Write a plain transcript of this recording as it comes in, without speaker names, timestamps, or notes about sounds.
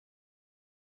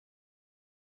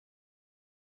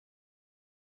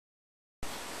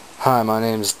Hi, my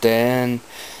name is Dan,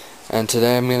 and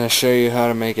today I'm going to show you how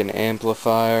to make an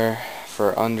amplifier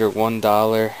for under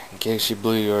 $1 in case you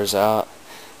blew yours out.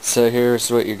 So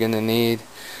here's what you're going to need: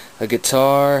 a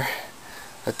guitar,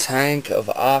 a tank of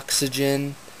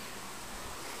oxygen,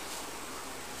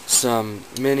 some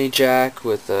mini jack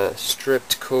with a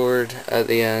stripped cord at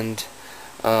the end,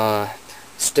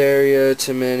 stereo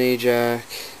to mini jack,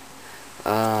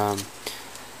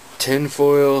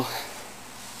 tinfoil,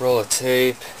 roll of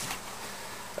tape,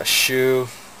 a shoe,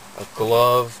 a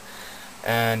glove,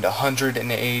 and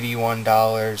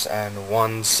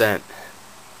 $181.01.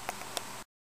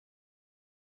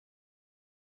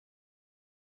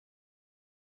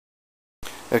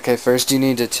 Okay, first you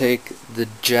need to take the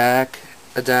jack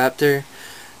adapter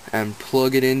and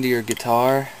plug it into your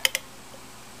guitar,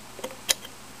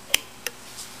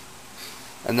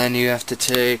 and then you have to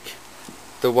take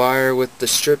the wire with the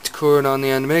stripped cord on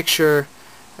the end. Make sure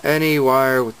any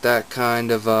wire with that kind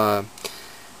of that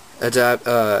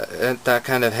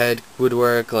kind of head would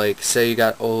work, like say you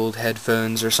got old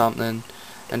headphones or something,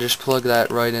 and just plug that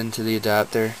right into the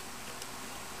adapter.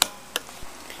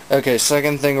 Okay,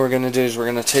 second thing we're going to do is we're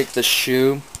going to take the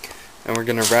shoe and we're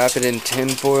going to wrap it in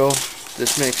tinfoil.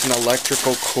 This makes an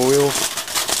electrical coil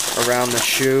around the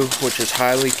shoe, which is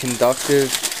highly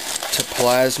conductive to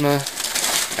plasma,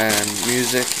 and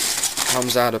music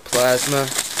comes out of plasma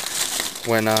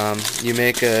when you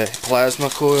make a plasma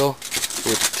coil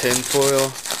with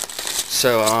tinfoil.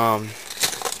 So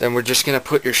then we're just gonna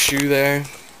put your shoe there,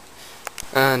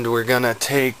 and we're gonna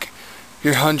take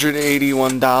your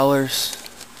 $181,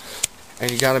 and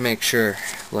you gotta make sure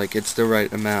like it's the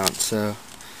right amount, so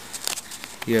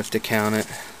you have to count it.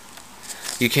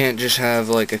 You can't just have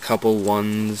like a couple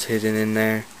ones hidden in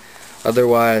there,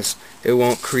 otherwise it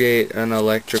won't create an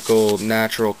electrical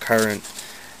natural current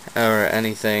or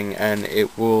anything, and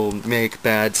it will make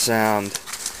bad sound.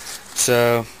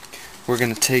 So we're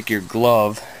going to take your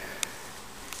glove,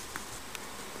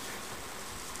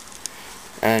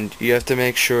 and you have to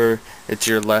make sure it's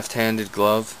your left-handed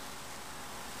glove,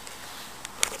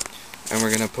 and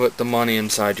we're going to put the money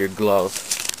inside your glove.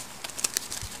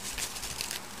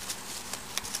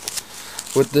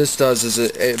 What this does is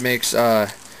it makes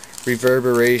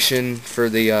reverberation for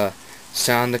the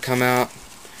sound to come out.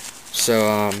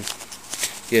 So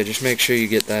yeah, just make sure you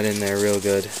get that in there real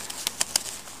good.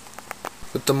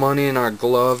 With the money in our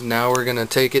glove, now we're gonna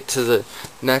take it to the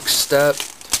next step.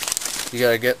 You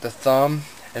gotta get the thumb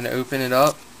and open it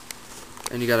up,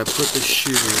 and you gotta put the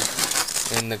shoe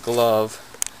in the glove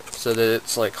so that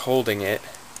it's like holding it,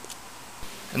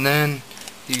 and then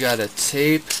you gotta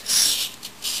tape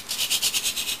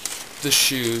the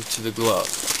shoe to the glove.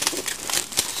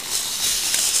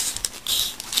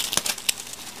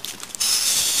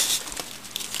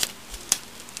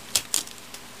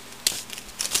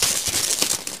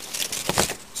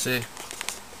 See?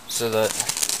 So that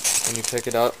when you pick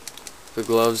it up, the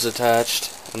glove's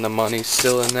attached and the money's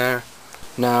still in there.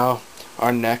 Now,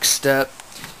 our next step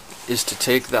is to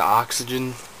take the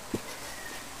oxygen.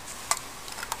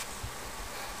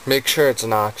 Make sure it's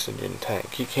an oxygen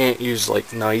tank. You can't use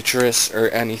like nitrous or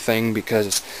anything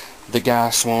because the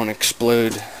gas won't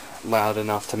explode loud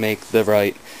enough to make the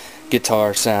right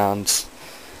guitar sounds.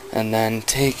 And then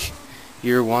take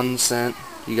your 1 cent.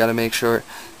 You gotta make sure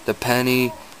the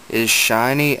penny is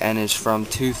shiny and is from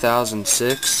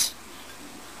 2006.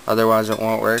 Otherwise it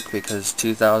won't work, because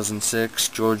 2006,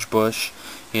 George Bush,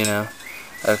 you know.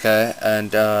 Okay,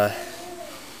 and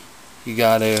you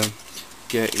gotta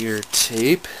get your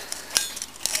tape,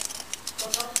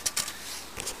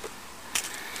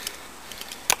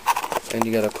 and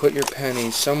you gotta put your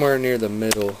penny somewhere near the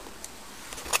middle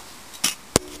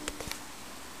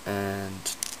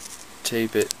and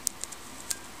tape it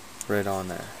right on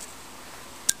there.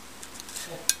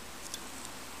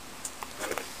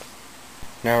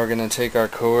 Now we're going to take our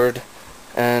cord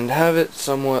and have it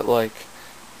somewhat like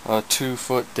a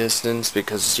 2-foot distance,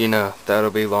 because you know that'll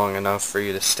be long enough for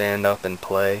you to stand up and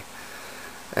play.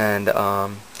 And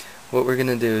what we're going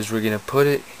to do is we're going to put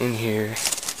it in here.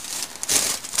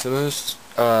 The most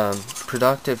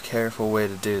productive, careful way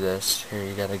to do this, here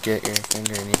you got to get your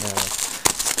finger and you got to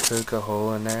poke a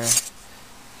hole in there.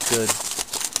 Good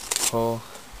hole.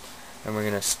 And we're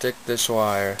going to stick this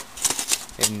wire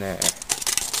in there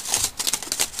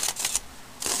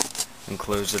and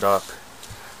close it up,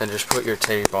 and just put your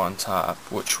tape on top,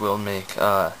 which will make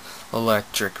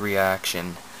electric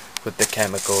reaction with the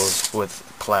chemicals with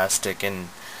plastic and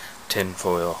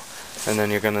tinfoil. And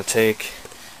then you're gonna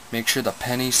make sure the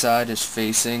penny side is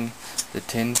facing the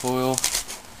tinfoil,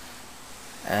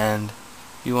 and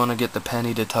you want to get the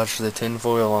penny to touch the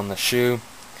tinfoil on the shoe,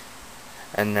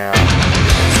 And now,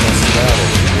 that's about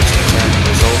it. You get some end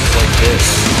results like this.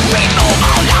 We move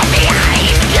all down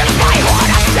behind, despite what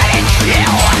I said and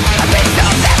still a piece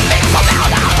of them makes from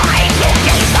out of mind to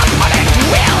gain some other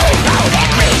will. Though that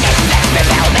greenness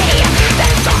befell me,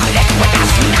 that solid with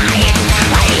us night,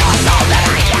 I lost all that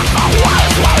I ever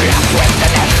was, while left with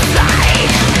the inside.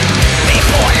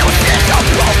 Before you see so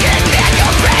broken, and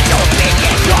your friend don't think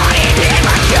it's running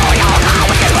immaterial, how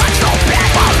we can run so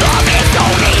bad, while love is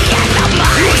only in the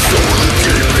mind.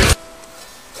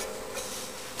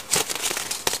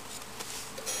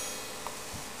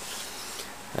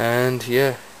 And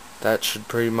yeah, that should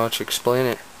pretty much explain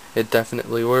it. It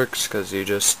definitely works because you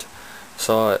just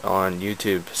saw it on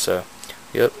YouTube. So,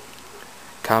 yep.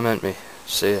 Comment me.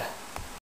 See ya.